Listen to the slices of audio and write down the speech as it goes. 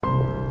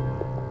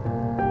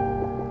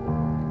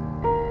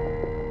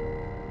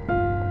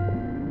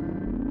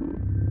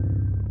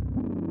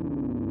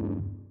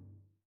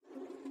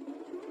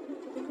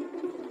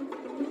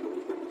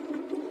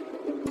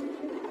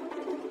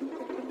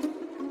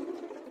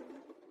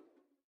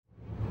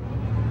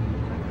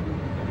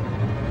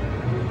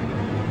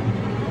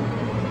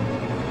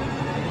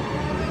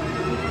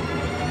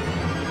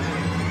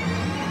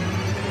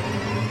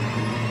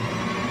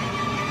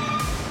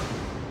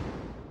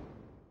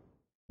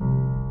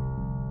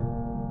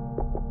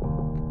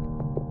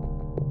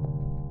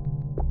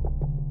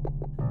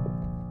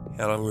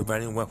Hello,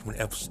 everybody, and welcome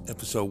to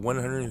episode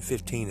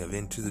 115 of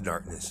Into the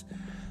Darkness.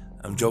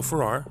 I'm Joe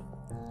Farrar.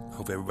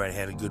 Hope everybody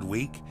had a good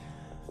week.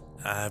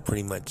 I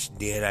pretty much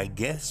did, I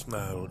guess.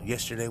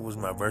 Yesterday was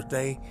my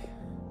birthday,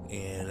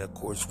 and of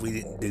course, we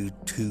didn't do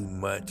too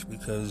much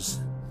because,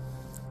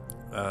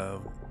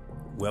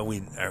 we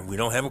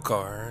don't have a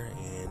car,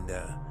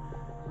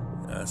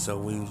 and so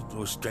we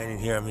were stranded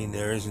here. I mean,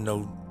 there is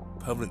no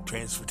public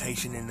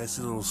transportation in this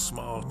little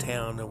small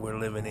town that we're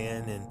living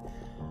in, and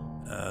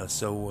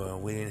so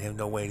we didn't have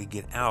no way to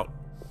get out.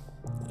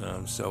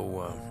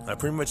 So I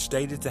pretty much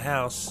stayed at the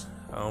house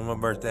on my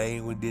birthday.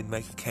 We did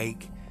make a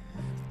cake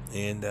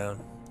and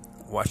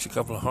watched a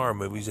couple of horror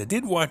movies. I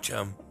did watch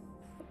a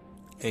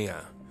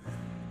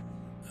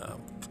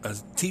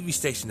TV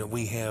station that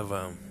we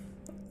have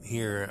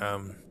here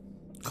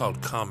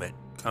called Comet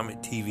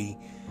TV,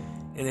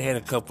 and they had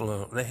a couple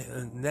of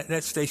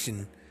that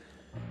station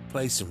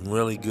plays some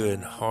really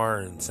good horror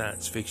and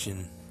science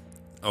fiction,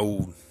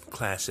 old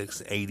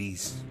classics,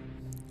 80s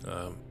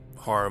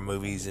horror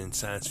movies and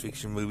science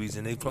fiction movies,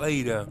 and they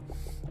played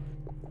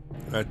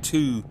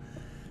two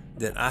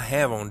that I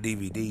have on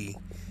DVD,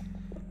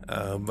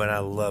 but I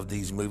love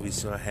these movies,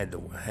 so I had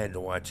to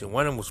watch it.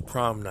 One of them was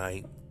Prom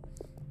Night,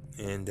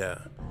 and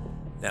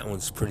that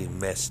one's pretty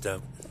messed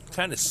up,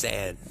 kind of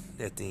sad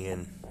at the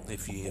end.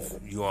 If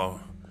you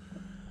all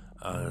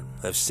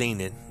have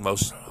seen it,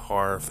 most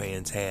horror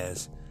fans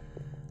has.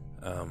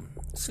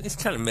 It's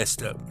kind of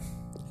messed up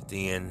at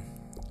the end.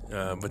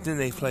 But then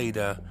they played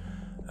a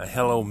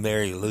Hello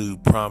Mary Lou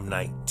Prom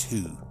Night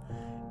 2,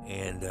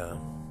 and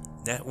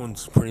that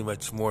one's pretty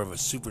much more of a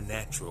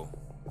supernatural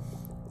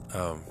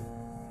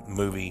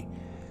movie,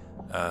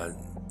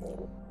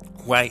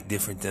 quite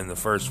different than the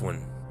first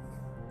one.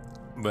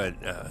 But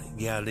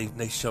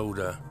they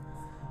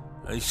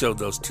showed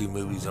those two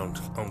movies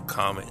on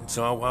Comet, and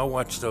so I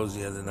watched those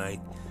the other night,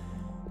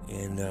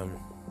 and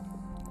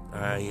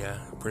I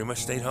pretty much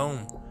stayed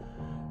home.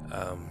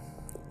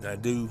 I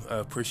do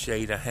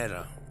appreciate. I had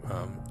a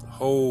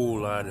whole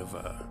lot of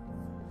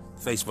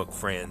Facebook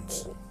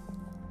friends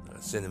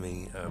sending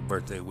me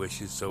birthday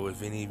wishes. So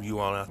if any of you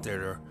all out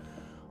there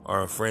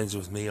are friends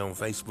with me on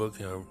Facebook,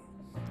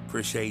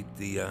 appreciate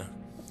the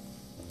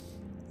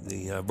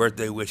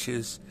birthday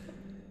wishes.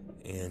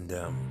 And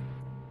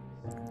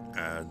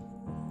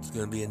it's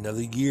going to be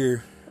another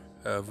year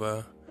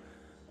of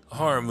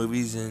horror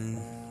movies,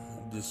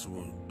 and just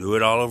we'll do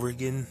it all over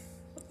again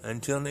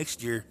until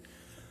next year.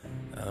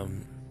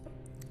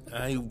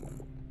 I've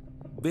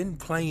been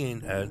playing,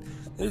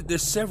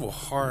 there's several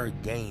horror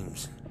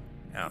games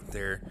out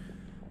there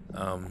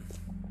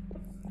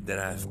that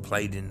I've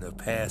played in the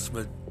past,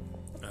 but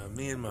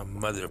me and my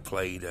mother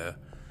played a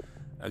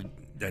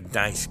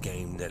dice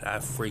game that I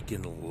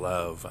freaking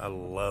love. I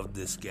love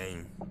this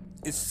game.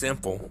 It's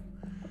simple.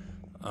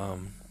 A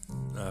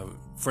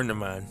friend of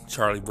mine,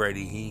 Charlie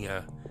Brady, he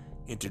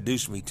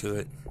introduced me to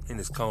it, and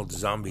it's called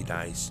Zombie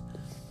Dice.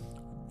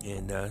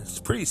 And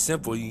it's pretty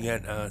simple. You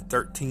got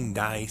 13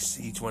 dice.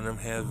 Each one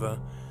of them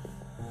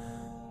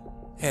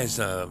has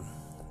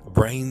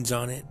brains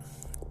on it,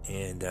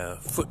 and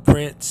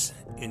footprints,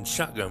 and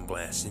shotgun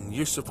blasts. And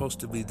you're supposed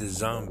to be the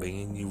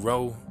zombie, and you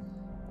roll.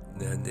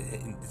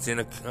 It's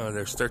in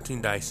there's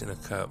 13 dice in a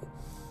cup,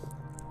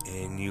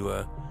 and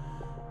you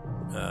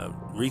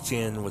reach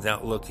in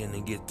without looking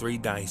and get 3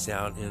 dice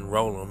out and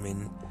roll them.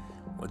 And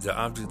what the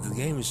object of the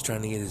game is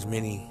trying to get as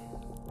many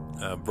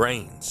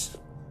brains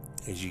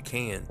as you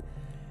can,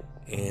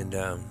 and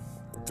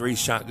 3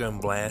 shotgun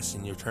blasts,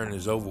 and your turn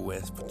is over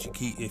with. But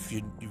if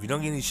you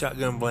don't get any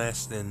shotgun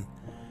blasts, then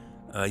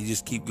you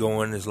just keep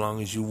going as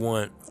long as you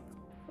want,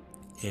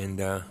 and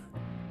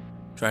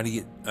try to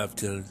get up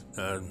to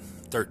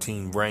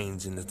 13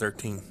 brains. And the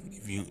 13,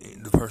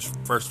 the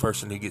first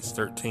person who gets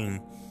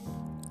 13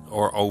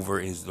 or over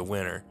is the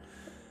winner.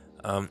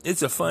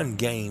 It's a fun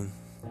game,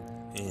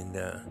 and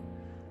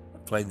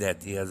played that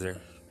the other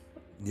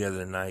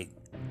night.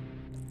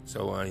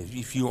 So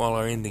if you all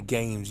are into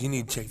games, you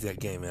need to check that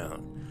game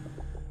out.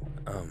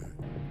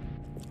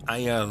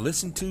 I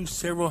listened to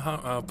several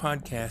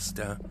podcasts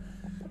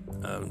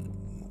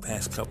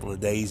past couple of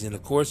days, and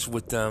of course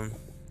with my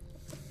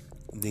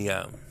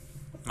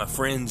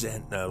friends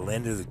at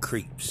Land of the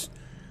Creeps,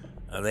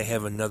 they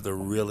have another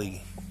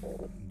really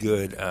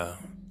good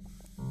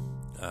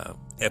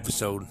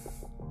episode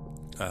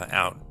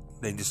out.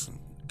 They just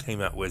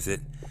came out with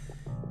it,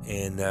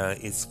 and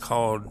it's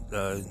called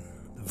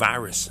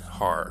virus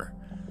horror.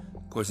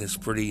 Of course, it's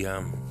pretty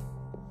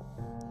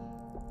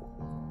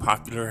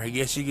popular, I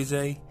guess you could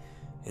say,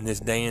 in this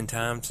day and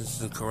time since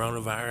the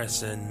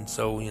coronavirus. And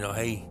so,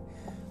 hey,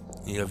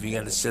 if you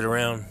got to sit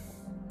around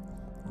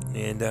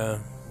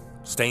and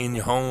stay in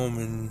your home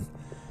and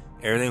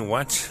everything,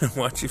 watch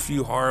a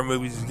few horror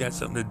movies that got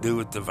something to do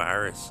with the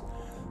virus.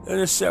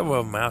 There's several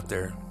of them out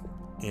there,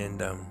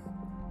 and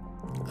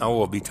I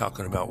will be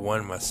talking about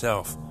one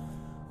myself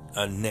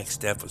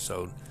next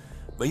episode.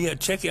 But yeah,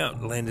 check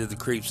out Land of the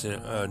Creeps'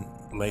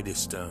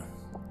 latest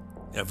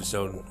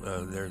episode.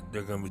 They're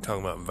going to be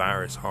talking about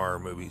virus horror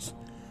movies.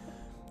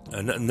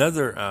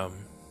 Another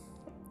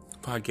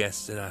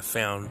podcasts that I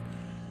found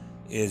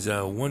is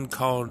one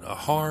called a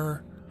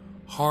Horror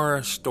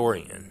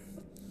Historian.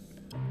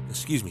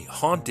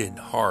 Haunted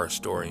Horror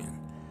Historian.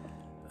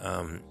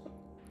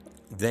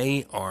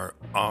 They are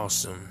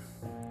awesome.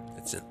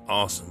 It's an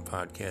awesome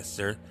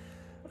podcast.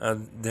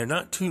 They're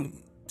not too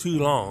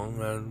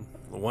long.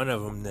 One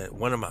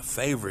of my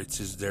favorites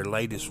is their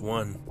latest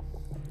one.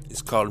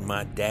 It's called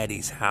My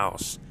Daddy's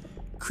House.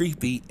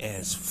 Creepy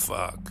as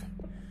fuck.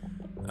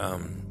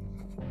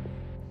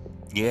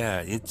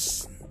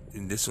 This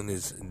one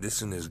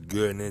is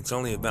good, and it's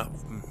only about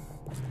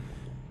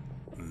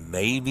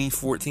maybe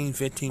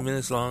 14-15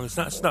 minutes long.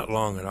 It's not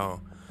long at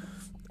all.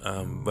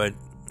 But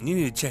you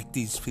need to check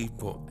these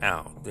people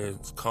out.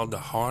 It's called the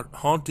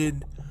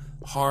Haunted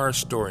Horror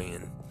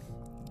Historian,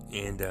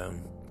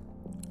 and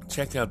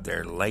check out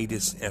their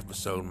latest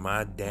episode,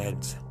 My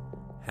Dad's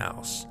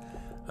House.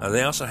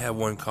 They also have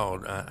one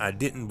called I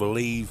Didn't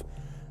Believe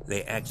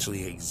They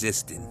Actually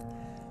Existed.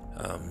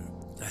 I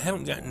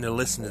haven't gotten to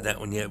listen to that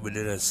one yet, but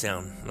it does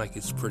sound like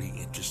it's pretty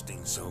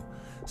interesting. So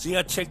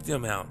yeah, check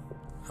them out.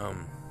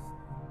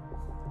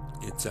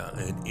 It's at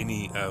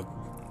any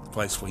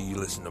place where you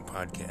listen to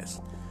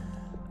podcasts.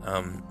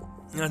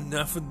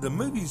 Now for the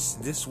movies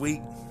this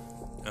week,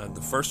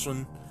 the first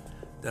one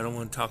that I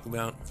want to talk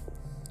about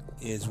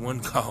is one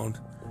called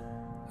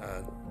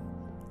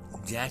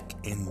Jack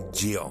and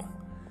Jill.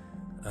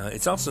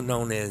 It's also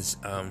known as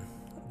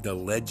The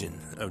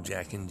Legend of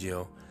Jack and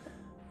Jill.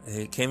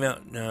 It came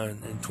out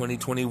in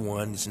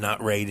 2021. It's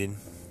not rated.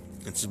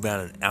 It's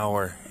about an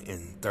hour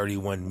and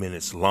 31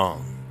 minutes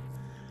long.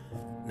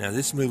 Now,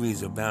 this movie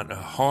is about a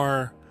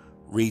horror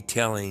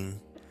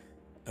retelling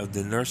of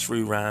the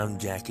nursery rhyme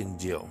Jack and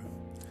Jill.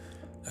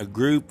 A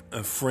group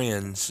of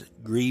friends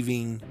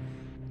grieving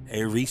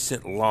a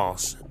recent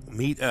loss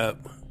meet up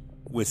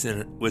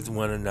with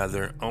one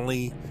another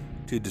only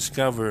to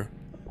discover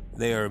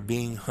they are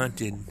being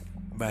hunted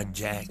by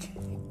Jack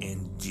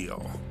and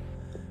Jill.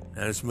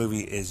 Now, this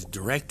movie is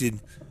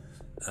directed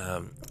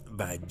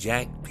by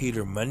Jack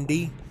Peter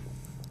Mundy.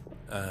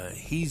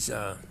 He's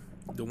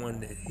the one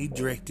that he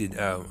directed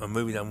a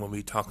movie that I'm going to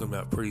be talking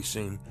about pretty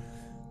soon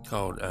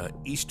called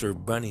Easter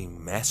Bunny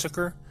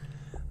Massacre.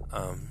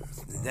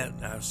 That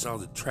I saw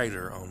the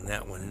trailer on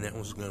that one, and that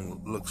one's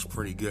looks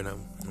pretty good.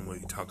 I'm going to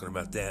be talking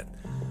about that.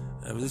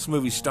 This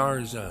movie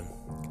stars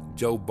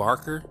Joe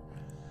Barker.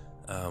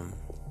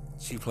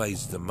 She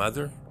plays the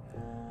mother.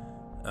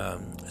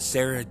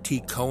 Sarah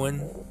T.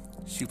 Cohen,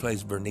 she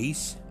plays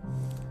Bernice.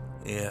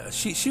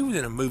 She was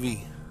in a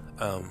movie,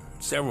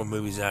 several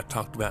movies that I've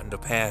talked about in the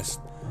past.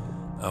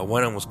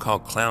 One of them was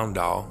called Clown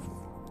Doll,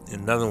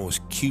 and another one was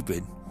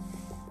Cupid.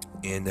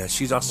 And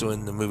she's also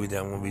in the movie that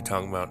I'm going to be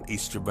talking about,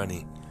 Easter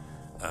Bunny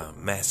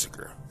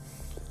Massacre.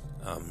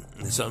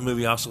 This other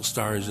movie also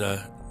stars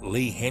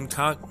Lee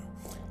Hancock.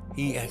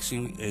 He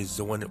actually is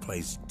the one that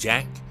plays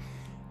Jack.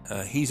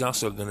 He's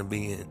also going to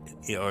be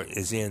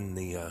in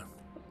the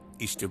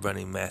Easter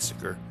Bunny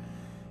Massacre.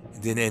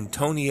 Then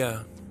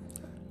Antonia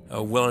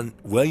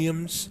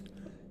Williams,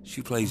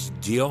 she plays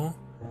Jill,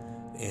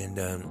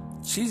 and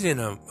she's in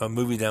a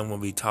movie that I'm going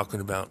to be talking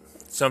about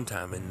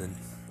sometime in the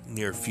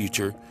near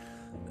future.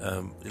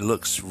 It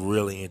looks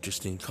really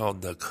interesting,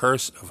 called The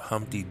Curse of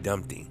Humpty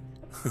Dumpty.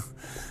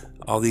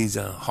 All these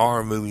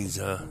horror movies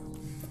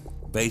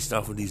based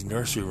off of these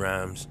nursery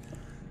rhymes.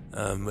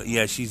 But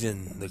yeah, she's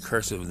in The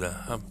Curse of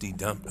Humpty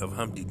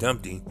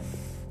Dumpty,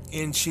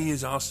 and she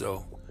is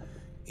also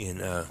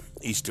in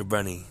Easter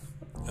Bunny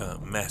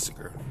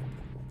Massacre.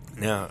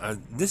 Now,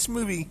 this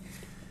movie,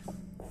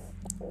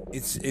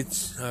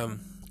 it's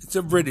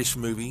a British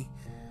movie.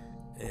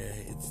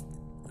 It's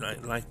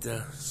like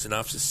the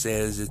synopsis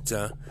says.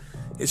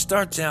 It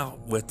starts out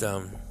with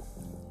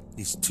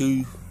these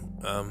two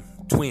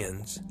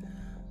twins,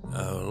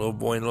 a little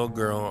boy and a little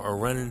girl, are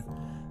running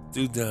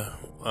through the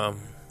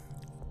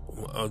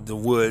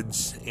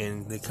woods,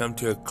 and they come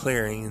to a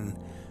clearing, and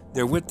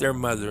they're with their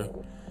mother,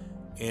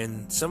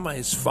 and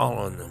somebody's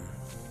following them,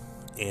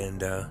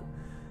 and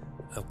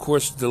of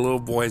course the little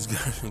boy's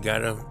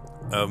got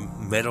a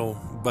metal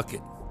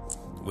bucket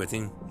with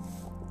him,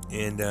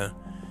 and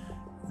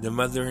the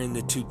mother and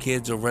the two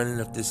kids are running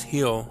up this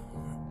hill,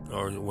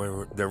 or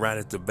where they're right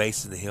at the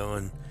base of the hill,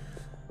 and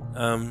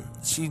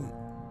she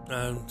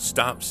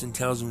stops and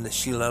tells them that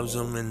she loves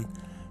them and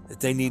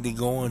that they need to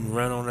go and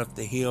run on up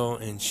the hill,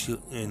 and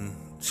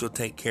she'll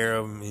take care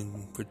of them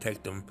and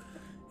protect them.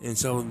 And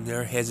so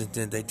they're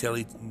hesitant. They tell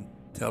her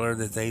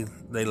that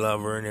they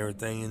love her and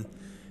everything,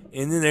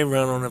 and then they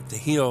run on up the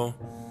hill,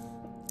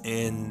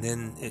 and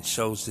then it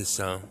shows this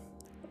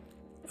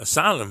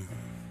asylum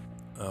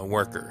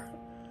worker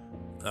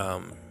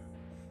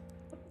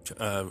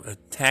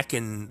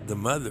attacking the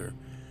mother,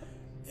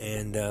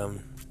 and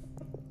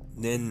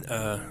then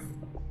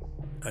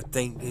I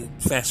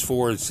think fast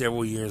forward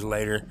several years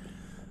later,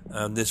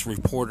 this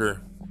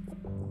reporter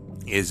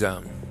is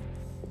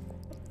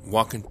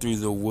walking through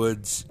the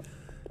woods,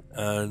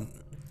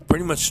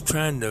 pretty much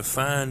trying to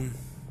find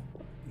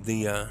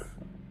the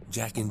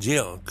Jack and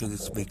Jill, because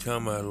it's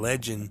become a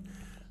legend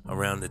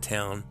around the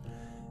town.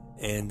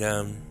 and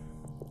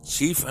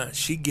she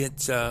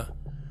gets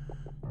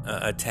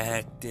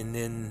attacked, and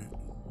then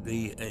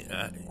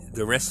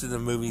the rest of the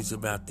movie's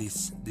about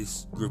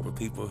this group of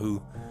people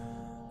who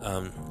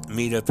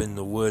meet up in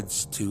the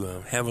woods to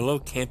have a little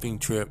camping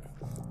trip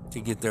to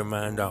get their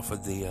mind off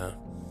of the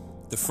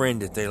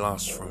friend that they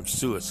lost from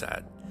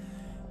suicide.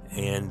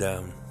 And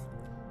the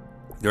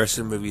rest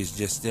of the movie is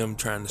just them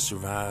trying to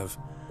survive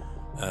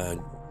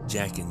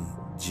Jack and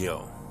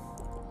Jill.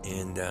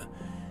 And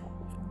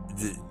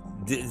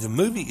the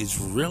movie is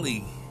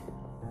really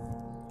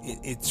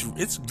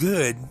it's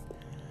good.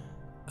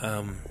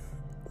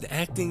 The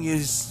acting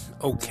is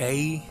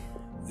okay.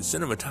 The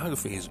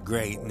cinematography is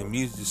great, and the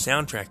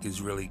soundtrack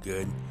is really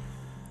good.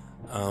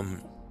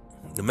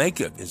 The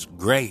makeup is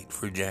great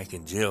for Jack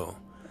and Jill.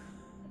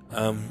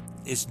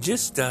 It's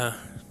just I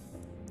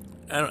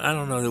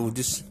don't know.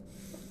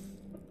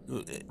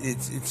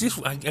 It's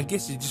just I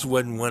guess it just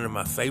wasn't one of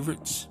my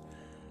favorites.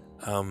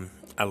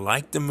 I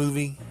liked the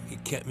movie.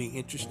 It kept me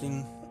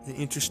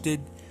interested.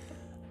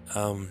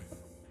 I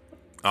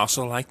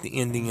also liked the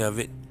ending of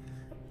it.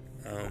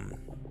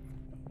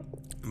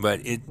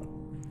 But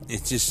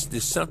it's just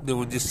there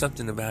was just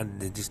something about it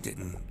that just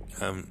didn't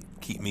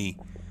keep me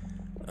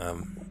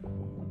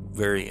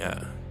very.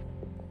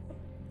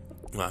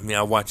 Well, I mean,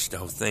 I watched the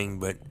whole thing,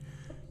 but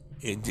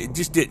it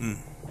just didn't.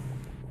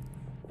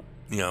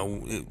 I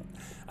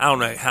don't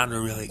know how to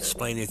really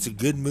explain it. It's a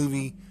good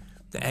movie.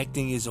 The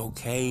acting is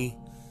okay.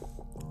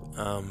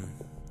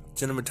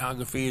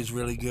 Cinematography is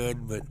really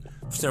good, but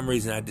for some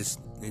reason,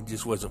 it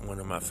just wasn't one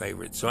of my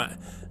favorites. So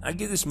I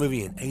give this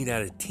movie an 8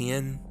 out of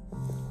 10.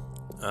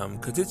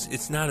 Because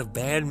it's not a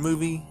bad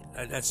movie.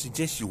 I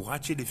suggest you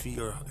watch it if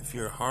you're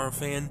a horror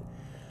fan.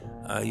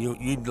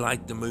 You'd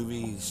like the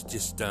movie. It's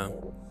just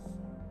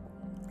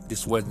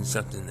wasn't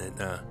something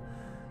that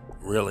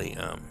really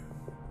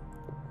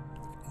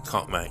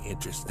caught my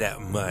interest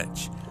that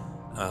much.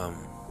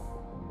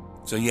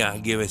 So yeah, I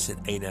give it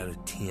an 8 out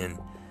of 10.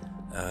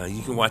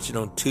 You can watch it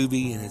on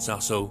Tubi, and it's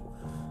also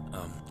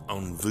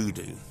on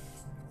Vudu.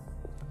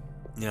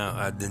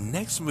 Now, the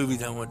next movie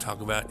that I want to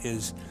talk about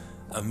is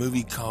a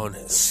movie called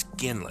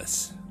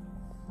Skinless.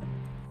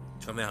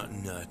 Come out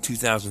in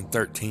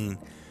 2013.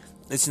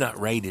 It's not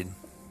rated,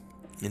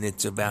 and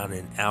it's about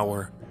an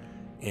hour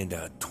and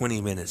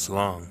 20 minutes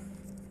long.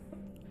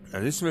 Now,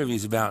 this movie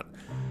is about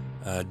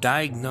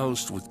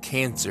diagnosed with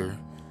cancer,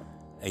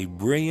 a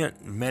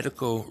brilliant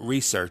medical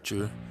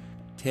researcher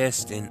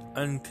tests an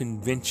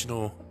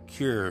unconventional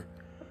cure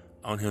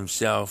on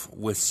himself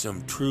with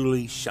some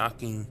truly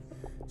shocking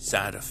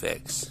side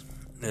effects.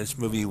 Now, this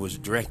movie was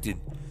directed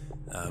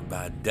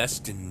by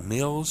Dustin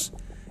Mills,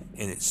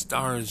 and it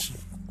stars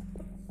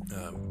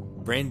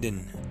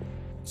Brandon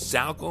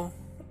Salkel.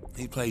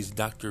 He plays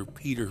Dr.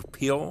 Peter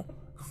Pill.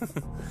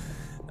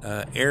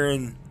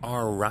 Erin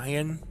R.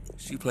 Ryan,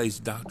 she plays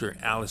Dr.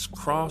 Alice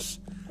Cross,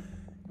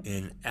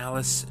 and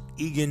Alice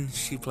Egan,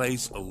 she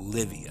plays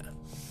Olivia.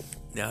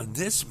 Now,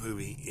 this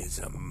movie is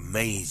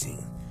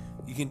amazing.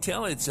 You can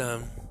tell it's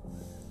an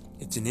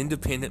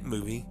independent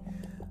movie.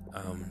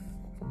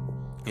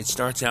 It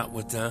starts out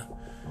with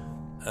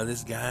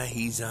this guy.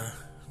 He's a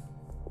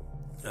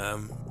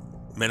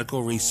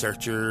medical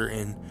researcher,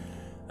 and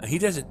he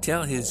doesn't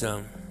tell his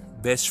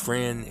best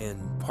friend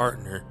and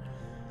partner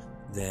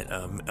that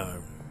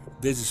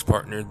business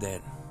partner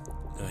that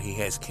he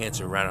has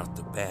cancer right off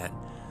the bat.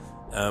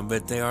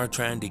 But they are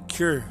trying to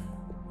cure,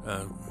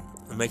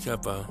 make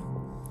up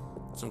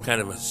some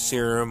kind of a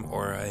serum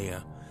or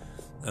a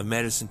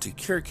medicine to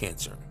cure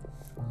cancer,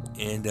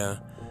 and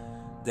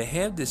they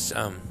have this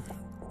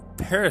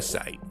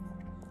parasite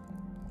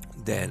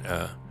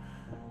that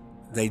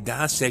they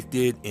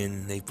dissected,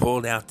 and they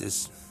pulled out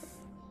this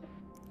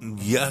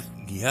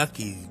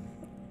yucky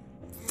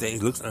thing.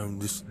 It looks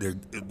they're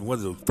one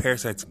of those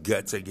parasites'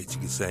 guts, I guess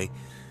you could say.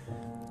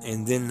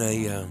 And then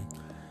they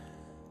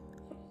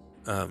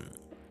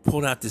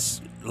pulled out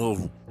this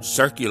little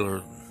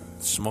circular,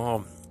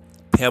 small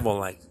pebble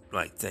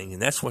like thing,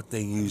 and that's what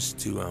they used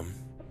to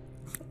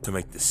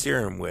make the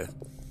serum with.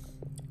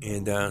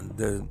 And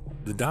the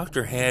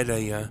doctor had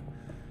the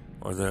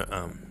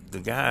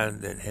guy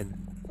that had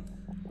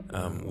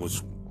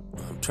was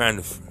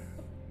trying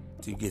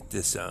to get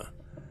this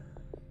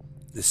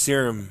the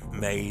serum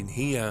made.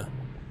 He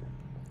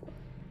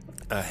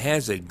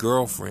has a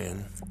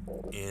girlfriend,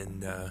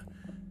 and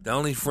the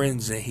only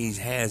friends that he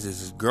has is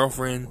his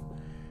girlfriend,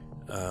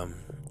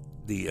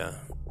 the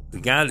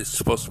guy that's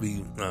supposed to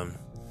be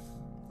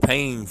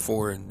paying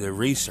for the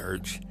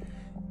research,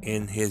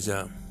 and his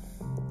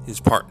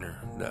partner,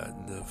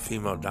 the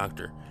female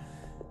doctor.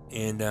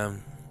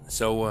 And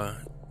so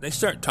they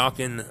start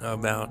talking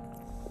about,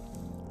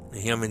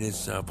 him and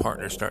his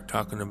partner start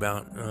talking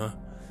about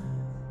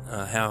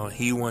how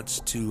he wants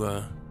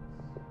to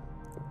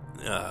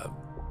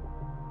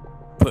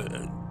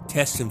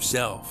test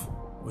himself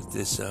with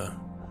this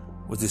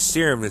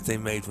serum that they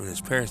made from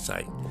this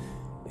parasite.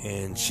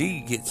 And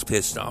she gets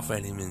pissed off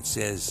at him and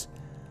says,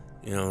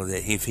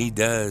 that if he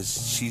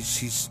does,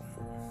 she's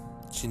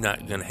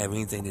not going to have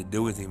anything to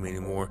do with him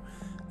anymore.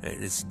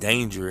 It's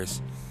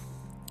dangerous.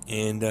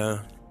 And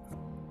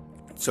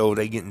so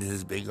they get into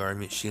this big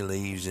argument. She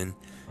leaves, and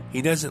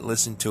he doesn't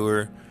listen to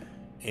her.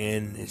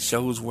 And it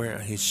shows where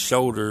his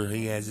shoulder,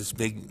 he has this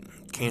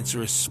big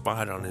cancerous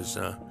spot on his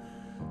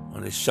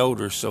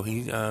shoulder. So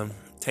he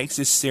takes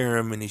his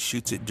serum and he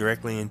shoots it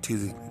directly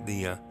into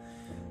the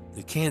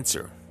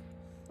cancer.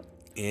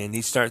 And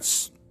he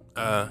starts,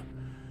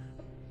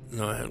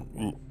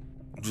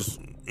 just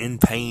in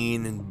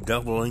pain and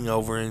doubling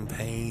over in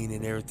pain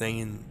and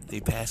everything. And he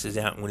passes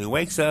out. And when he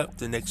wakes up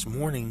the next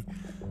morning,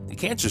 the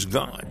cancer's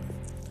gone.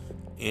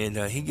 And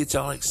he gets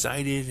all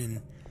excited,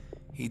 and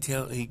he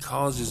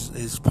calls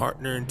his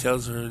partner and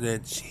tells her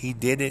that he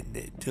did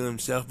it to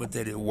himself, but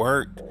that it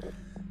worked.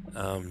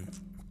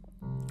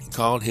 He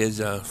called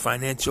his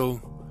financial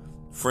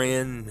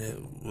friend that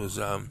was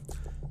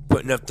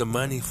putting up the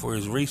money for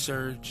his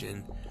research,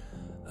 and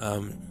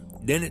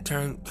then it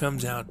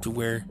comes out to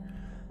where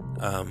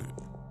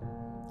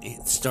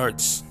it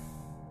starts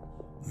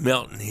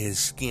melting his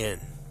skin,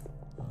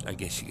 I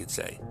guess you could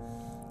say,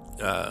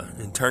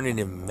 and turning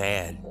him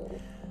mad.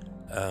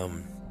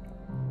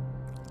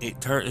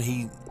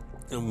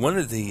 One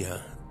of the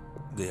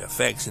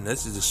effects, and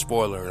this is a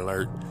spoiler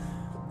alert,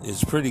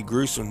 is pretty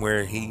gruesome.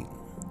 Where I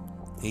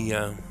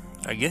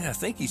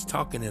think he's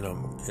talking in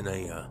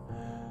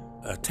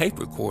a tape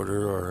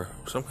recorder or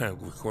some kind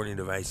of recording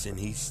device, and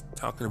he's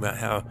talking about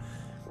how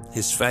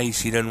his face,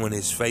 he doesn't want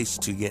his face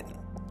to get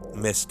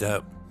messed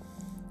up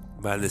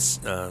by this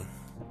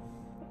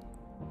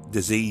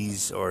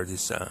disease or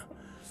this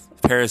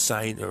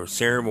parasite or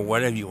serum or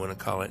whatever you want to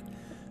call it.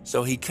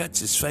 So he cuts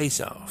his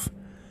face off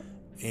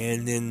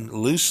and then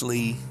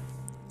loosely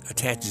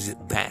attaches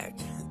it back.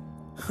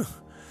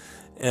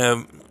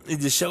 It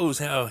just shows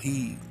how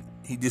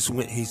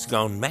he's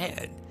gone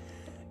mad.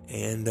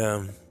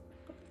 And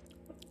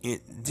he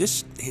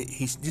just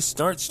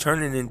starts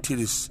turning into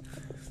this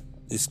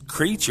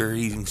creature.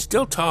 He can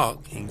still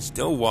talk, he can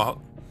still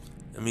walk.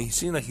 I mean, he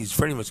seems like he's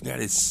pretty much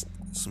got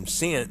some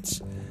sense.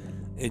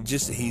 It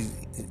just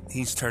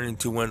he's turned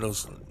into one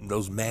of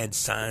those mad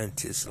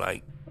scientists,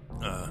 like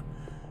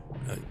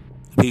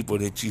people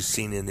that you've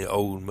seen in the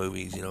old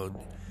movies.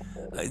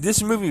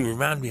 This movie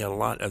reminded me a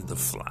lot of The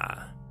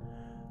Fly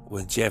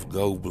with Jeff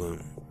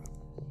Goldblum,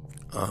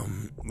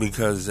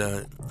 because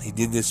he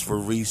did this for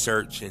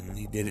research and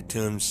he did it to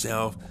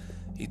himself.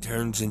 He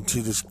turns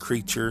into this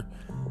creature.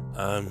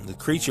 The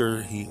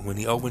creature, when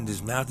he opened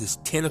his mouth, this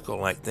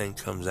tentacle-like thing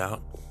comes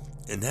out,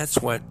 and that's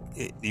what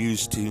it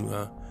used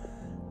to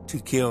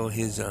kill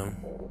his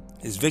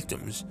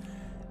victims.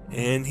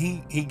 And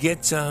he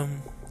gets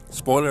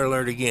spoiler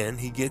alert again.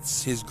 He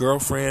gets his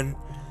girlfriend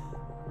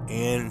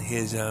and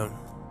his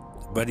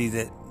buddy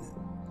that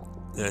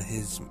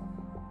is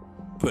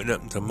putting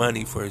up the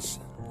money for his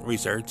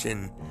research,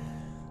 and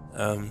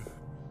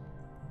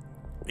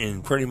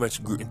in pretty much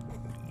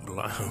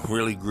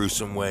really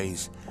gruesome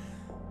ways.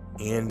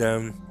 And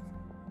then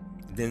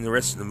the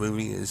rest of the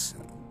movie is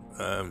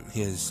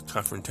his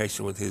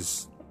confrontation with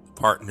his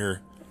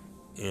partner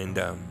and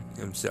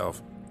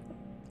himself.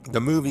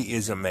 The movie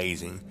is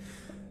amazing.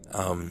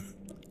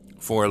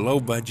 For a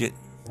low-budget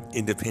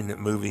independent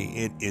movie,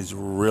 it is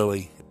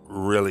really,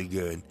 really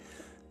good.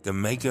 The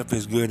makeup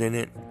is good in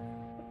it.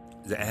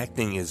 The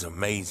acting is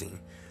amazing.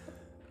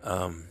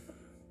 And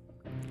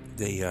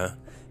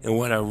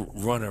what I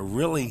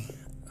really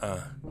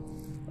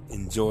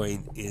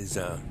enjoyed is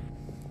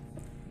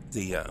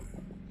the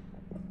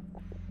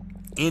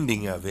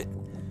ending of it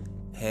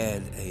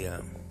had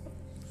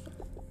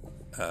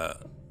a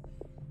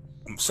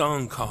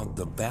song called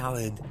 "The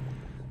Ballad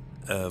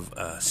of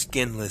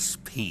Skinless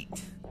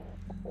Pete,"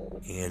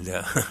 and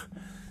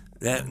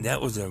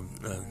that was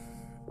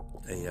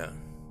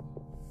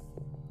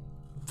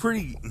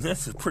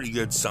that's a pretty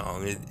good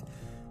song.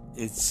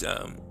 It's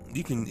on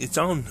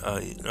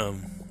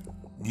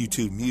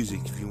YouTube Music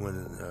if you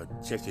want to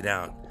check it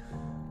out.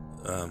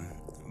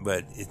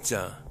 But it's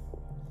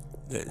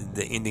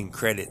the ending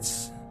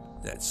credits,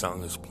 that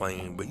song is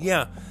playing. But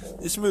yeah,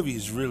 this movie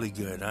is really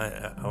good.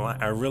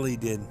 I really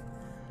did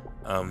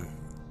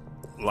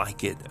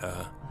like it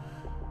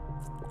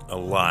a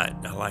lot.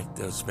 I like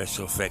the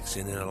special effects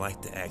in it. I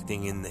like the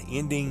acting, and the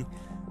ending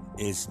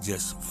is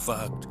just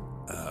fucked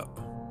up.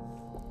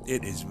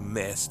 It is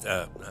messed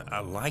up. I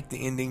like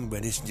the ending,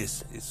 but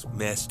it's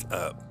messed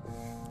up.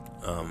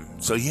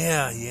 So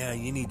yeah,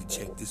 you need to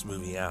check this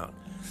movie out.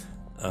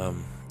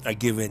 I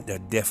give it a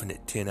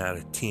definite 10 out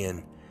of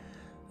 10.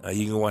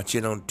 You can watch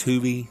it on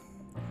Tubi.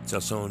 It's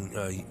also on,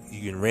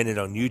 you can rent it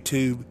on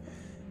YouTube,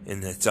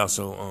 and it's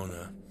also on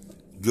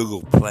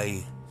Google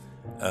Play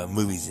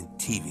Movies and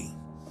TV.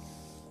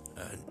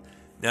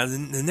 Now,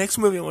 the next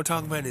movie I want to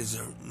talk about is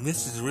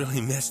this is a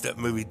really messed up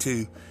movie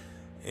too,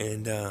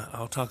 and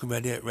I'll talk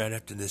about it right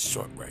after this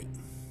short break.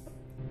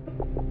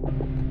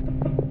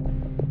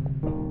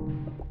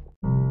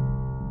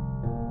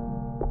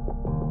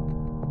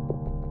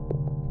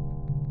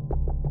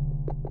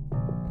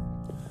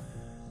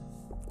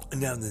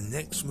 Now, the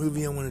next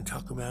movie I want to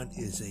talk about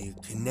is a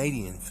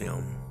Canadian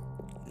film,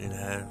 and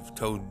I've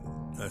told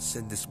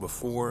said this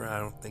before. I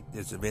don't think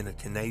there's been a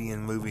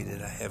Canadian movie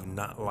that I have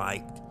not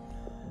liked.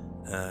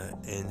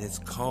 And it's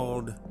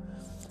called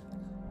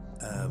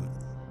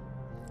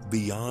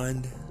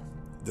Beyond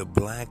the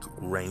Black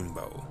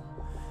Rainbow.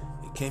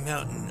 It came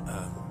out in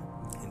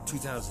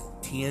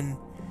 2010.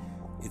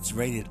 It's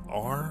rated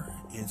R,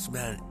 and it's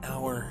about an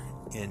hour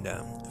and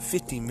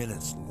 50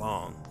 minutes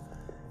long.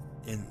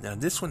 And now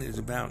this one is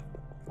about,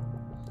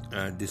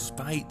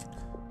 despite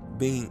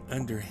being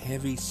under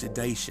heavy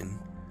sedation,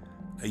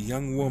 a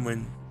young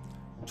woman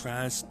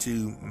tries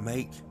to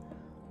make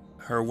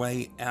her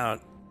way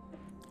out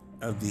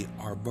of the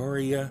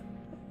Arborea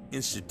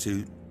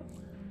Institute,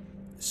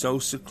 so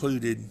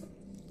secluded,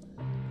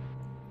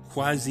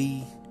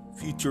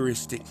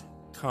 quasi-futuristic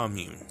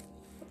commune.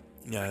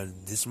 Now,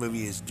 this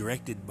movie is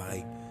directed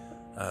by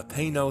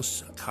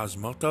Panos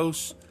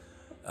Cosmatos.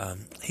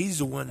 He's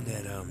the one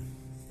that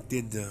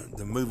did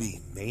the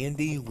movie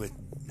Mandy with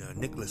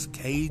Nicolas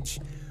Cage,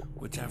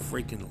 which I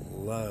freaking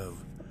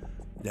love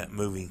that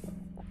movie.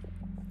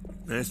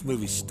 Now, this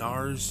movie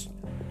stars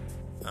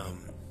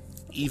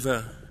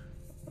Eva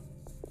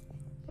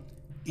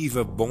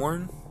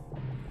Bourne.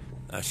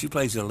 She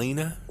plays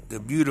Alina, the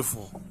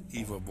beautiful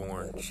Eva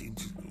Bourne.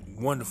 She's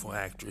a wonderful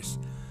actress.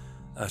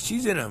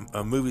 She's in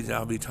a movie that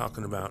I'll be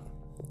talking about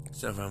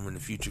sometime in the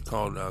future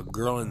called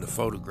Girl in the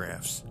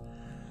Photographs.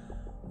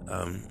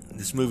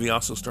 This movie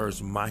also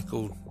stars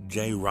Michael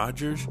J.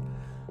 Rogers.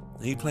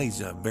 He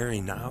plays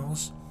Barry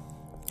Niles.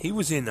 He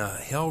was in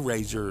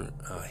Hellraiser,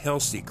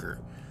 Hellseeker,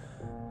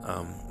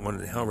 one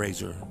of the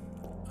Hellraiser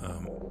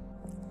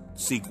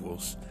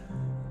sequels.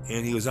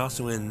 And he was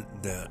also in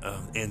the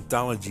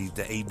anthology,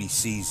 The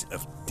ABCs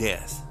of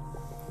Death.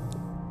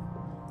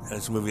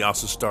 This movie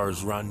also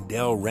stars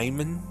Rondell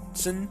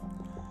Raymondson.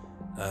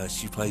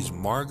 She plays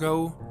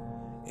Margot.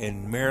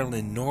 And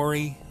Marilyn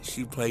Norrie,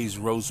 she plays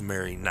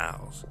Rosemary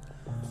Niles.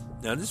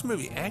 Now, this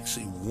movie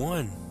actually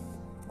won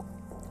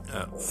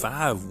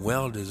 5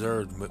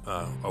 well-deserved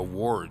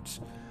awards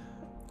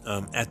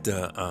at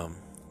the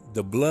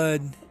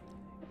Blood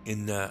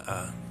in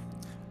the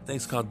I think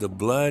it's called the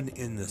Blood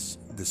in the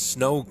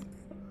Snow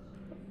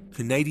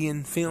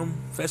Canadian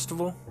Film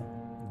Festival.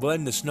 Blood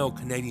in the Snow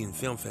Canadian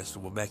Film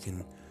Festival back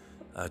in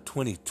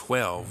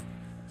 2012.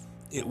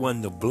 It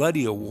won the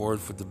Bloody Award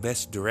for the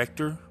Best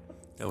Director.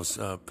 That was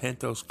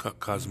Panos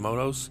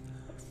Cosmatos.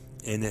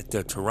 And at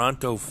the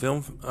Toronto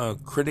Film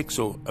Critics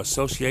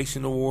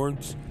Association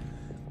Awards,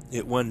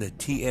 it won the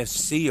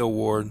TFC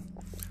Award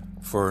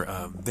for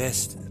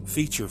Best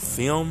Feature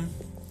Film.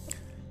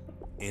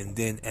 And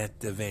then at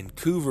the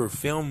Vancouver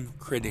Film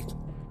Critic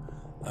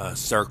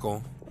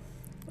Circle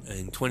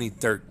in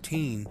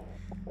 2013,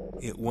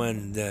 it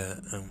won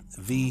the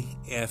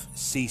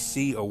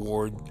VFCC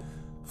Award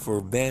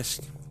for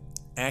Best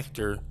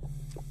Actor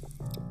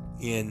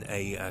in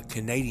a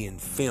Canadian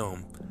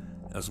film.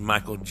 That was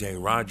Michael J.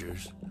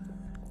 Rogers.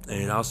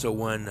 And it also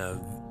won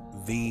a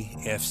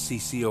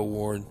VFCC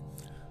Award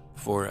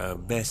for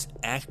Best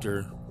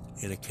Actor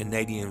in a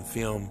Canadian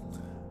film.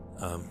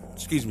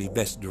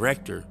 Best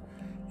Director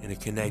in a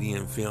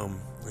Canadian film,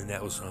 and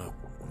that was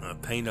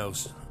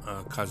Panos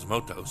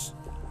Cosmatos.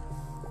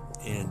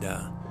 And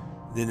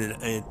then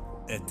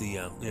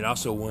it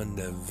also won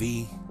the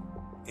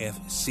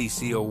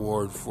VFCC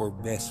Award for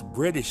Best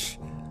British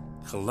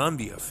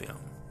Columbia Film.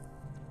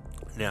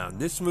 Now,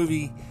 this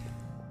movie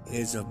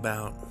is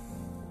about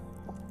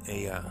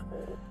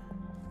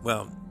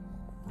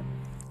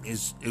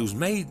it's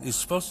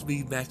supposed to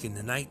be back in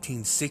the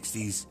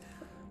 1960s.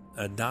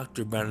 A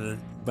doctor by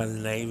the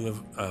name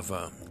of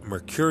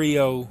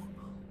Mercurio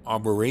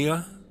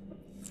Arborea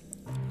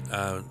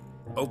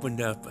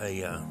opened up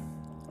a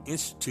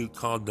institute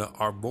called the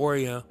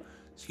Arborea.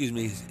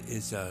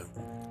 It's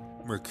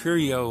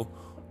Mercurio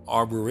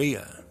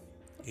Arborea,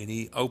 and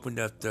he opened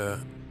up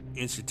the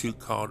institute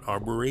called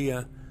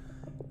Arborea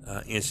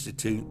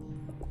Institute,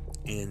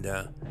 and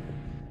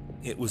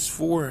it was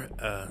for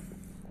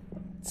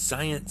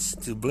science,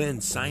 to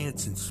blend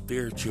science and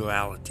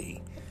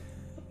spirituality.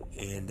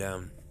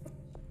 And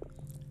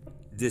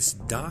this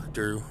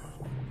doctor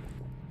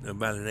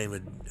by the name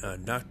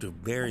of Dr.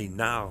 Barry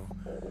Niles,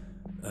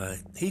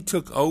 he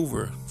took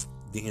over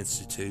the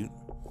institute,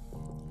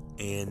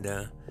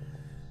 and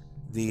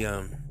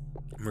the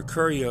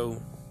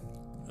Mercurio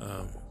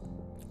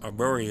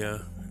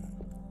Arborea,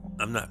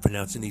 I'm not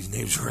pronouncing these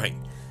names right,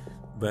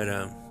 but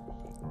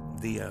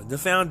the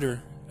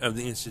founder of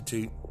the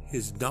institute,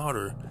 his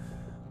daughter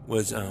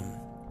was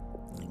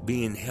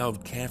being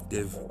held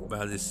captive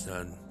by this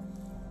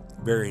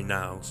Barry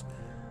Niles.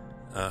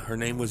 Her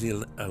name was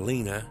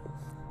Alina,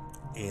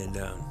 and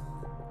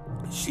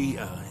she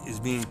is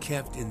being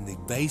kept in the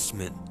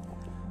basement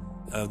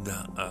of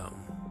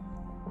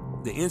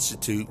the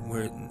institute,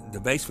 where the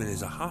basement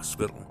is a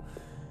hospital,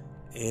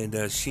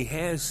 and she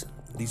has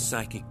these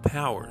psychic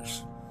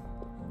powers.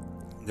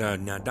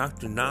 Now,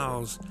 Dr.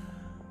 Niles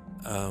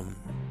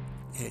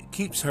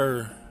keeps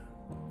her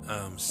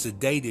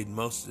sedated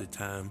most of the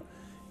time,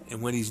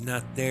 and when he's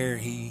not there,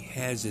 he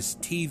has this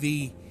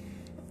TV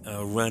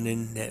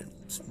running that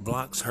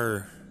blocks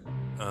her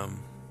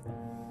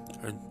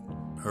her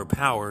her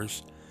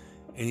powers,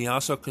 and he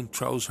also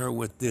controls her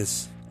with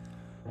this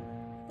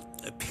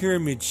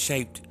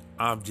pyramid-shaped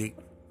object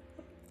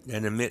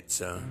that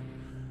emits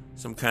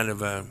some kind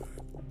of a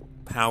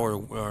power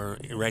or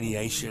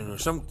radiation or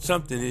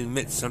something. It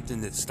emits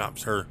something that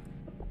stops her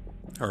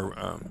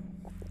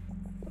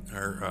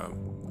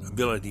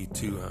ability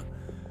to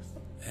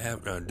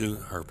do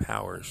her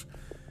powers.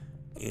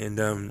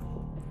 And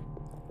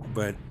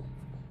but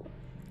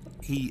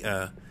he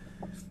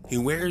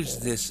wears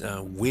this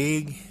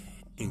wig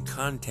and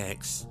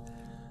contacts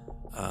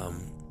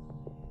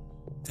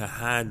to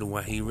hide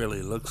what he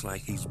really looks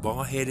like. He's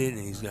bald-headed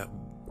and he's got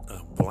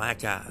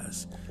black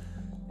eyes.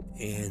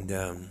 And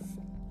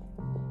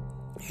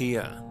he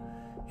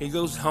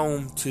goes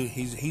home to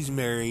he's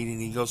married,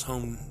 and he goes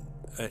home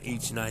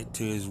each night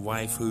to his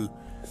wife, who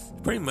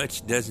pretty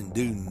much doesn't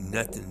do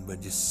nothing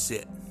but just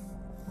sit.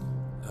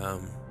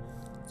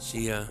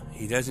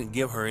 He doesn't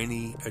give her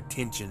any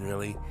attention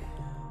really,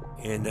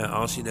 and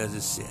all she does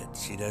is sit.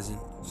 She doesn't.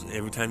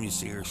 Every time you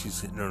see her, she's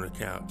sitting on her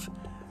couch.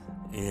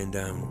 And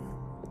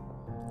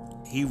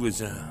he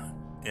was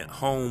at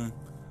home.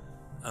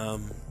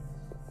 I'm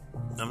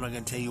not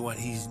going to tell you what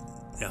he's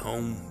at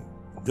home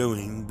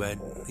doing, but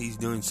he's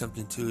doing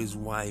something to his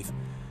wife.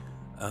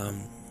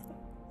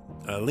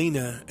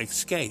 Lena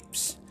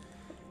escapes,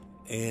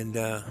 and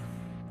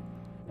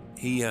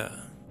he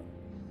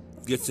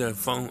gets a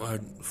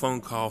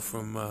phone call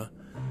from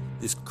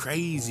this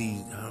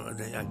crazy,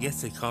 I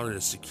guess they call it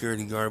a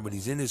security guard, but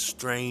he's in this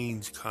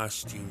strange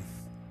costume.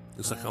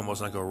 Looks like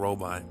almost like a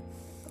robot.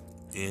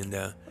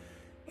 And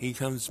he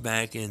comes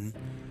back and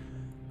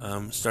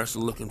starts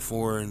looking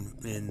for her,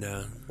 and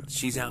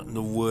she's out in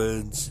the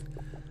woods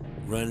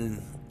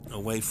running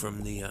away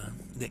from the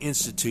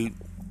institute.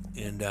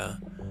 And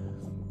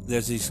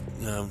there's these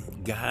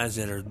guys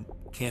that are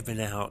camping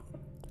out,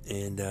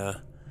 and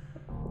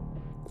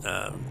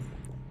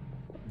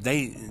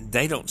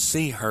they don't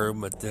see her,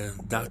 but the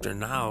Dr.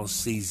 Niles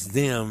sees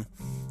them,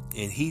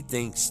 and he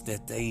thinks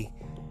that they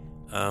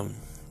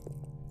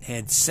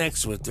had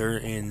sex with her.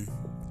 And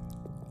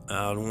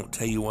I won't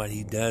tell you what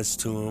he does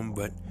to him,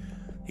 but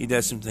he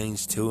does some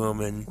things to him,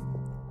 and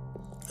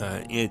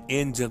it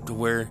ends up to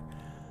where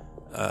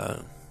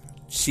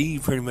she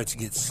pretty much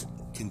gets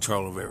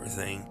control of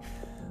everything.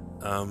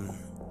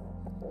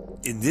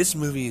 And this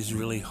movie is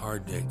really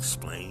hard to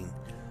explain.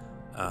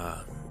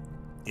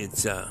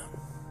 It's well,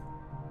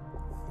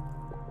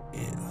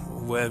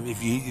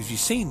 if you've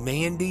seen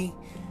Mandy,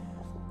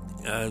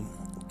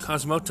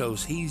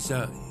 Cosmatos, he's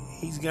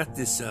got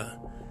this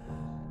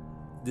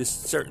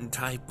certain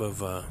type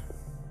of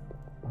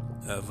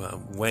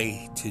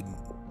way to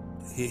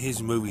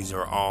his movies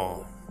are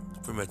all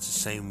pretty much the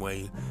same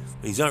way.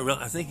 He's not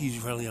really, I think he's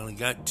really only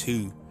got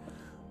 2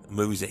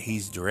 movies that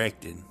he's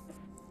directed.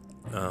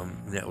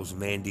 And that was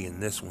Mandy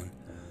and this one.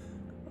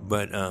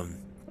 But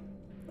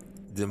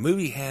the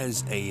movie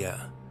has a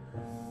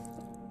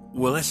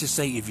well, let's just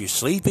say if you're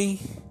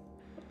sleepy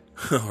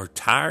or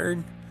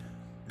tired,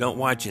 don't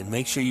watch it.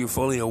 Make sure you're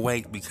fully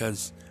awake,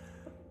 because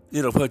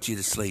it'll put you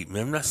to sleep.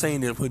 I'm not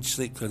saying it'll put you to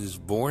sleep because it's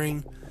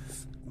boring,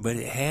 but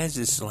it has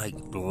this like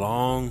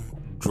long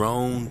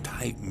drone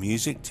type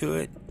music to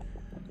it,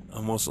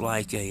 almost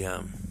like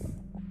a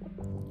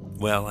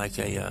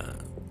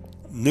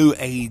new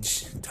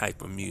age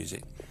type of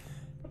music.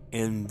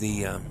 And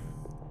the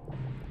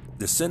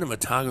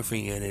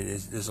cinematography in it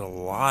is a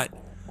lot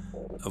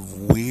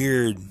of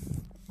weird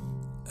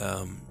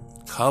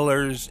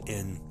colors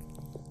and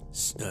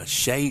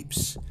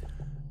shapes,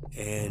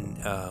 and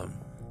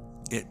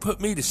it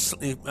put me to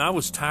sleep. I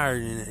was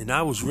tired, and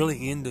I was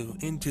really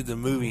into the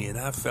movie, and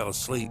I fell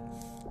asleep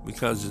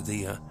because of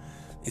the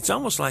it's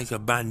almost like a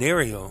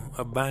binaural,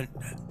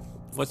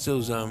 what's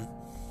those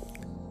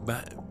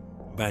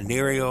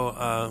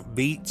binaural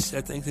beats,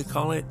 I think they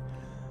call it,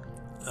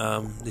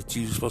 that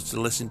you're supposed to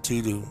listen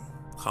to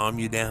calm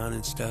you down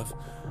and stuff.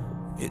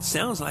 It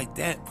sounds like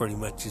that pretty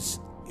much.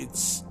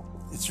 It's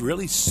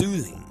really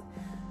soothing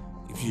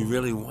if you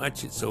really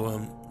watch it. So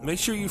make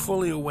sure you're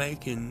fully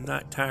awake and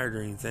not tired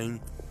or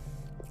anything.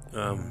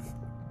 But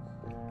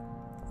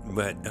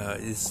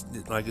it's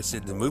like I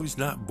said, the movie's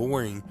not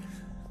boring.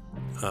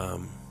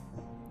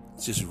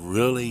 It's just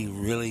really,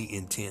 really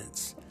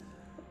intense.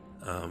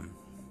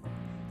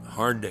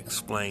 Hard to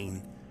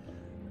explain.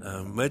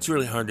 But it's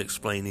really hard to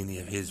explain any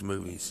of his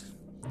movies.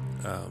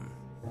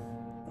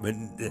 But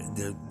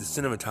the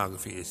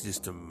cinematography is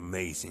just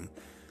amazing.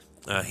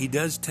 He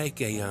does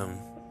take a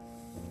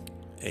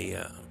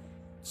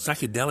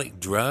psychedelic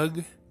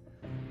drug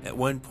at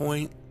one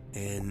point,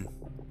 and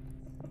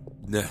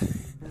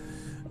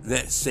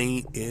that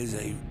scene is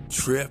a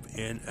trip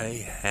and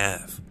a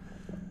half.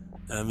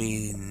 I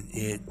mean,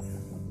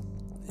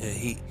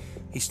 he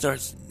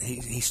starts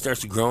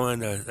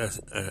growing an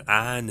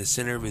eye in the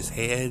center of his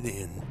head,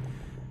 and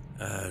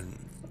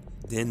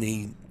then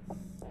he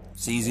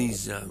sees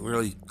these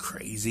really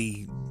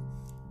crazy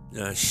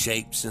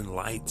shapes and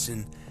lights,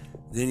 and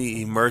then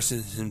he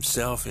immerses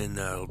himself in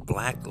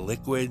black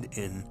liquid,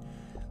 and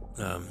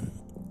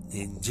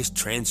it just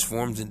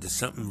transforms into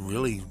something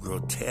really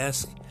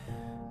grotesque,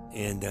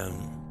 and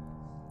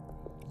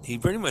he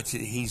pretty much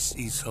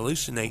he's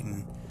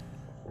hallucinating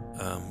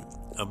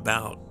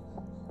about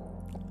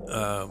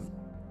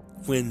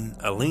when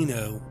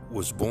Alina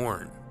was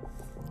born,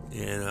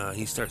 and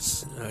he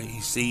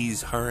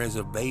sees her as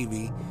a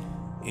baby,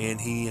 and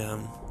he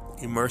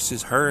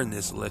immerses her in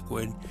this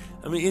liquid.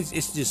 I mean,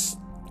 it's just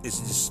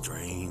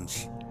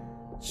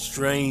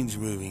strange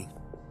movie.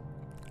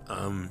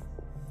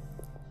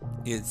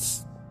 It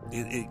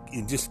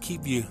just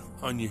keep you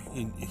on your.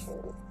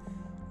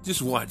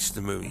 Just watch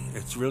the movie.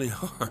 It's really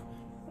hard.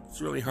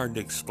 It's really hard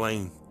to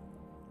explain.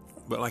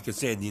 But like I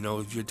said,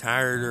 if you're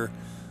tired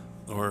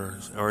or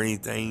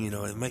anything,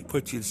 it might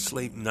put you to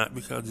sleep, not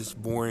because it's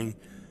boring,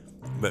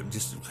 but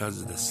just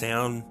because of the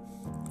sound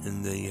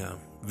and the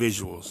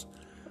visuals.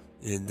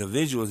 And the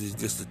visuals is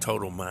just a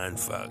total mind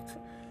fuck.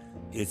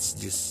 It's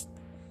just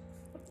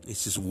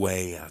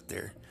way out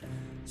there.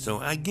 So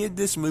I give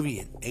this movie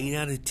an 8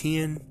 out of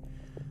 10.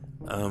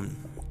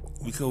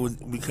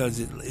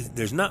 Because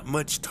there's not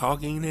much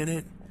talking in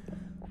it.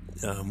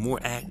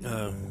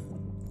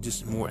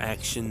 Just more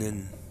action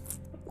than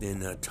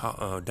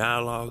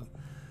dialogue.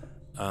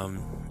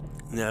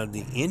 Now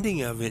the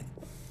ending of it,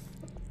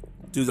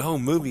 through the whole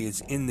movie,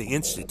 is in the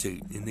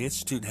Institute, and the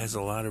Institute has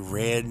a lot of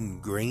red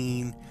and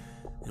green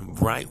and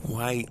bright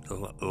white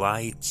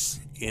lights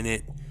in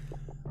it,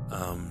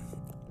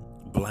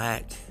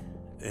 black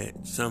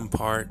at some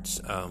parts,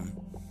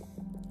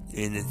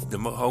 and the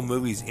whole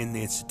movie's in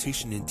the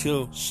institution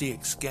until she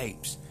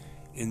escapes,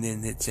 and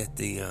then it's at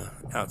the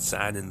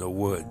outside in the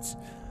woods,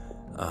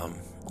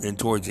 and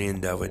towards the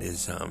end of it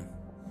is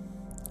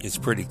it's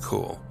pretty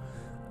cool.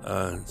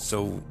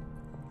 So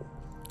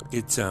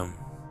it's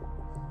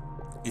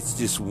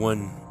just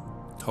one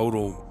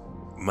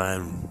total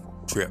mind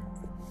trip.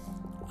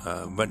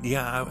 But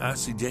yeah, I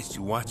suggest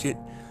you watch it.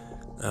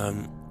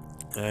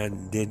 I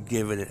did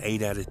give it an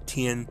 8 out of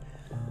 10.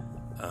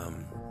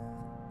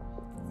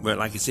 But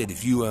like I said,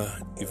 if you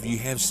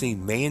have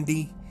seen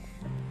Mandy,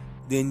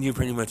 then you're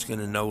pretty much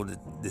going to know that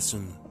this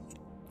one,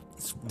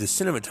 the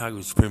cinematography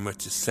is pretty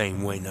much the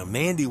same way. Now,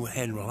 Mandy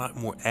had a lot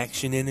more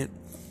action in it,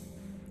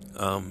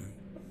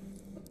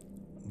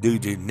 due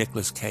to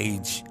Nicolas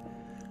Cage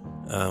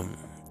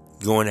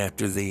going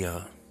after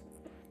the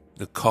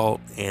cult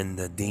and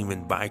the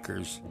demon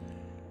bikers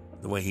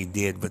the way he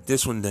did. But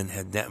this one doesn't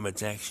have that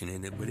much action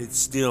in it, but it's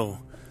still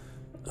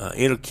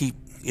it'll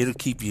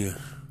keep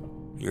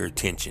your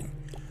attention.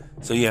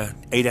 So yeah,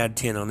 8 out of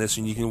 10 on this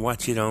one. You can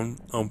watch it on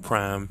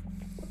Prime.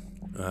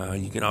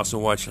 You can also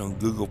watch it on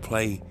Google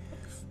Play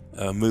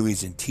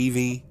Movies and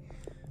TV.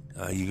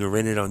 You can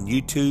rent it on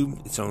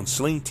YouTube. It's on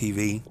Sling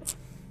TV.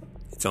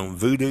 It's on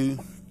Vudu,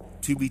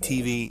 Tubi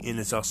TV, and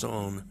it's also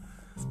on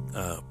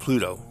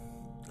Pluto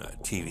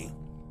TV.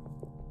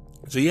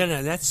 So yeah,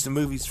 now that's the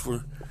movies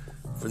for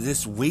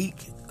this week.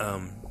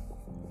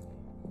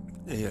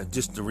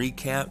 Just to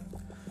recap,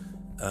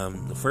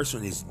 the first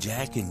one is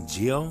Jack and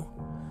Jill.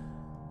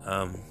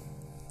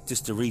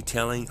 Just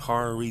a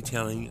horror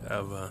retelling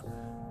of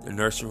the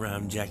nursery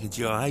rhyme Jack and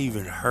Jill. I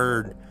even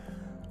heard,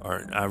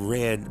 or I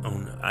read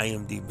on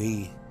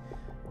IMDb,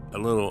 a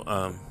little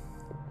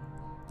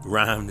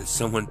rhyme that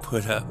someone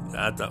put up that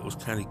I thought was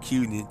kind of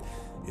cute.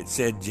 It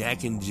said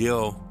Jack and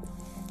Jill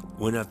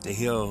went up the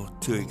hill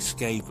to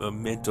escape a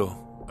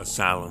mental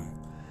asylum.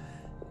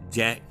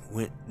 Jack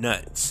went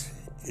nuts,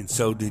 and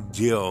so did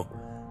Jill.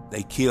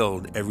 They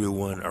killed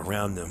everyone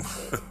around them.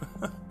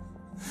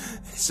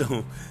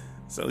 So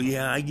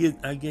yeah, I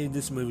gave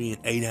this movie an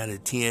 8 out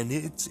of 10.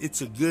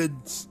 It's a good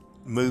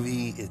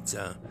movie. It's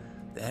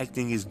the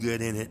acting is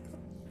good in it.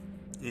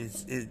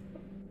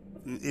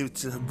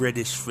 It's a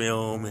British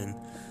film, and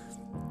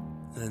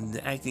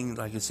the acting,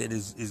 like I said,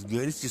 is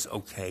good. It's just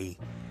okay.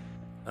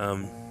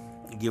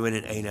 Give it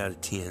an 8 out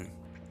of 10.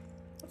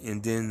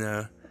 And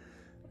then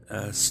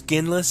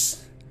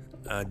Skinless,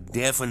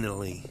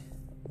 definitely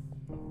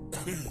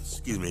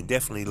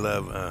definitely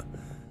love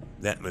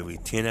that movie.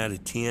 10 out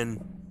of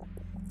 10.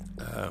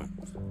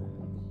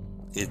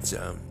 It's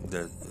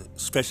the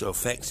special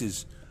effects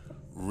is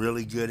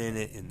really good in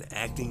it, and the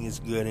acting is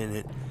good in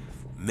it.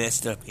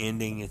 Messed up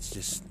ending, it's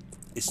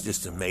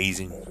just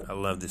amazing. I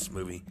love this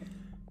movie.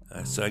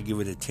 So I give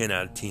it a 10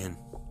 out of 10.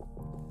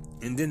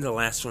 And then the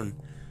last one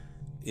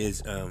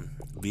is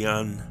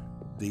Beyond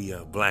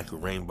the Black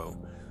Rainbow.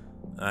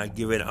 I'll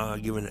give it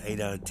an 8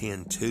 out of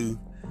 10 too.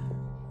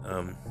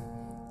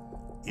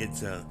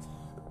 It's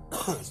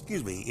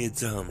excuse me,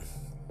 it's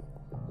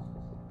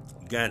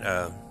got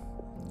a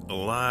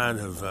lot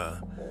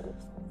of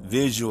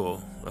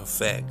visual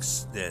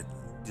effects that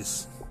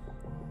it's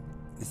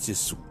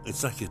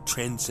like a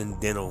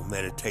transcendental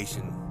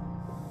meditation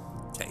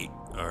tape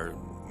or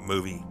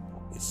movie.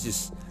 It's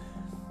just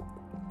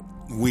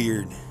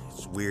weird.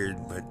 It's weird,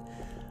 but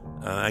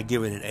I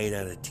give it an 8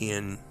 out of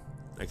 10.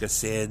 Like I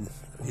said,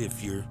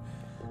 if you're,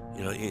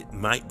 it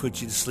might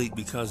put you to sleep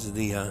because of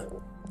the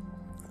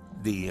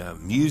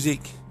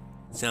music,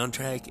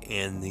 soundtrack,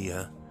 and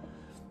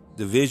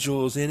the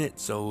visuals in it.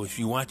 So if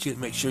you watch it,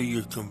 make sure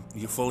you're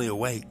fully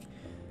awake,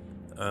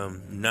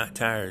 not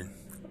tired.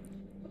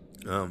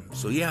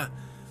 So yeah,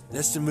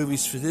 that's the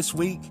movies for this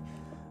week.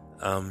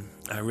 I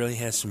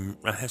have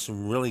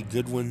some really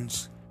good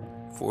ones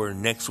for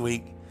next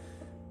week,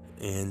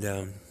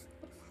 and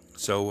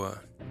so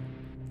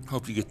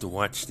hope you get to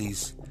watch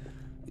these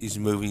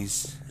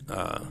movies,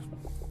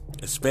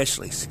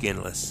 especially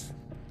Skinless.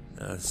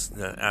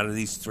 Out of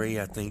these three,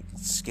 I think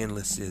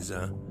Skinless is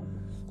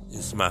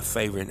my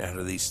favorite out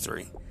of these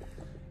three.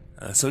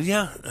 So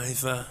yeah,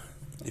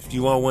 if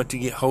you all want to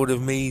get hold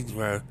of me,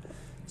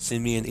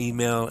 send me an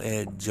email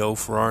at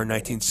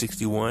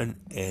joeferrar1961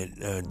 at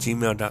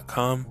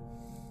gmail.com,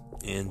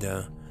 and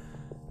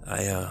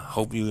I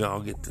hope you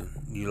all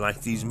you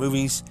like these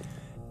movies.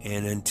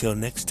 And until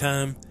next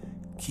time,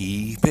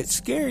 keep it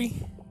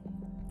scary.